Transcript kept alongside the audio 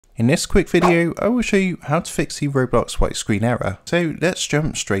In this quick video, I will show you how to fix the Roblox white screen error, so let's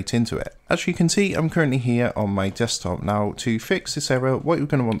jump straight into it. As you can see, I'm currently here on my desktop. Now, to fix this error, what you're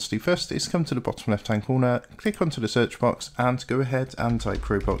going to want to do first is come to the bottom left hand corner, click onto the search box and go ahead and type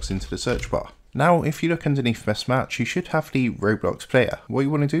Roblox into the search bar. Now, if you look underneath best match, you should have the Roblox player. What you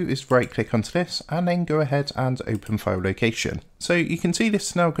want to do is right click onto this and then go ahead and open file location. So you can see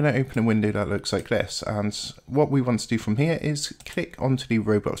this is now going to open a window that looks like this, and what we want to do from here is click onto the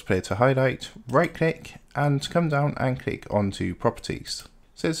Roblox player to highlight, right click and come down and click onto properties.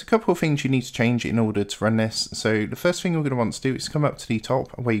 So there's a couple of things you need to change in order to run this. So the first thing you're going to want to do is come up to the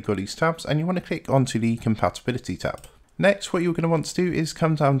top where you've got these tabs and you want to click onto the compatibility tab. Next, what you're going to want to do is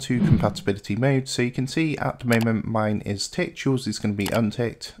come down to compatibility mode. So you can see at the moment mine is ticked, yours is going to be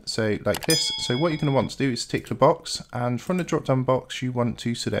unticked, so like this. So what you're going to want to do is tick the box, and from the drop down box you want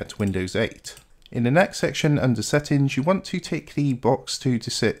to select Windows 8. In the next section under settings, you want to tick the box to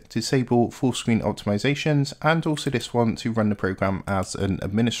disable full screen optimizations, and also this one to run the program as an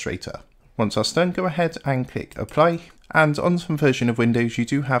administrator. Once that's done, go ahead and click apply. And on some version of Windows, you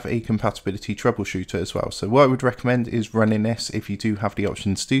do have a compatibility troubleshooter as well. So what I would recommend is running this if you do have the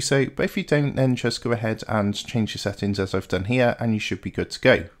option to do so. But if you don't, then just go ahead and change the settings as I've done here and you should be good to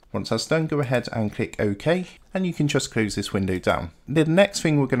go. Once that's done, go ahead and click OK, and you can just close this window down. The next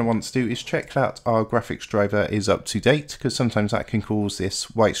thing we're going to want to do is check that our graphics driver is up to date, because sometimes that can cause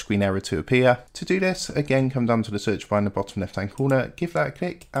this white screen error to appear. To do this, again, come down to the search bar in the bottom left hand corner, give that a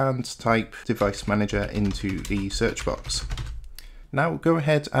click and type Device Manager into the search box. Now go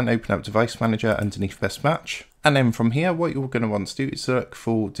ahead and open up Device Manager underneath Best Match. And then from here, what you're going to want to do is look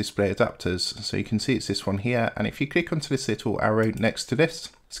for display adapters. So you can see it's this one here. And if you click onto this little arrow next to this,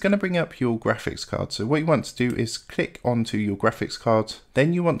 it's going to bring up your graphics card. So what you want to do is click onto your graphics card,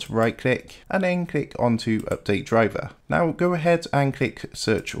 then you want to right click and then click onto update driver. Now go ahead and click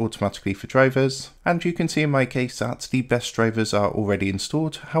search automatically for drivers, and you can see in my case that the best drivers are already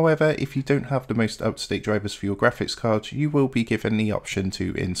installed. However, if you don't have the most up-to-date drivers for your graphics card, you will be given the option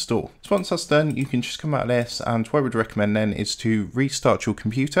to install. So once that's done, you can just come out of this, and what I would recommend then is to restart your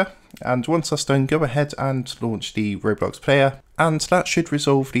computer. And once that's done, go ahead and launch the Roblox player, and that should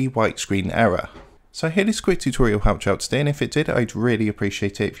resolve the white screen error. So I hope this quick tutorial helped you out today, and if it did, I'd really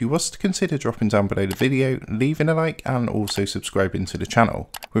appreciate it if you was to consider dropping down below the video, leaving a like and also subscribing to the channel.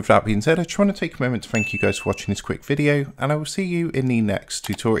 With that being said, I just want to take a moment to thank you guys for watching this quick video, and I will see you in the next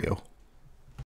tutorial.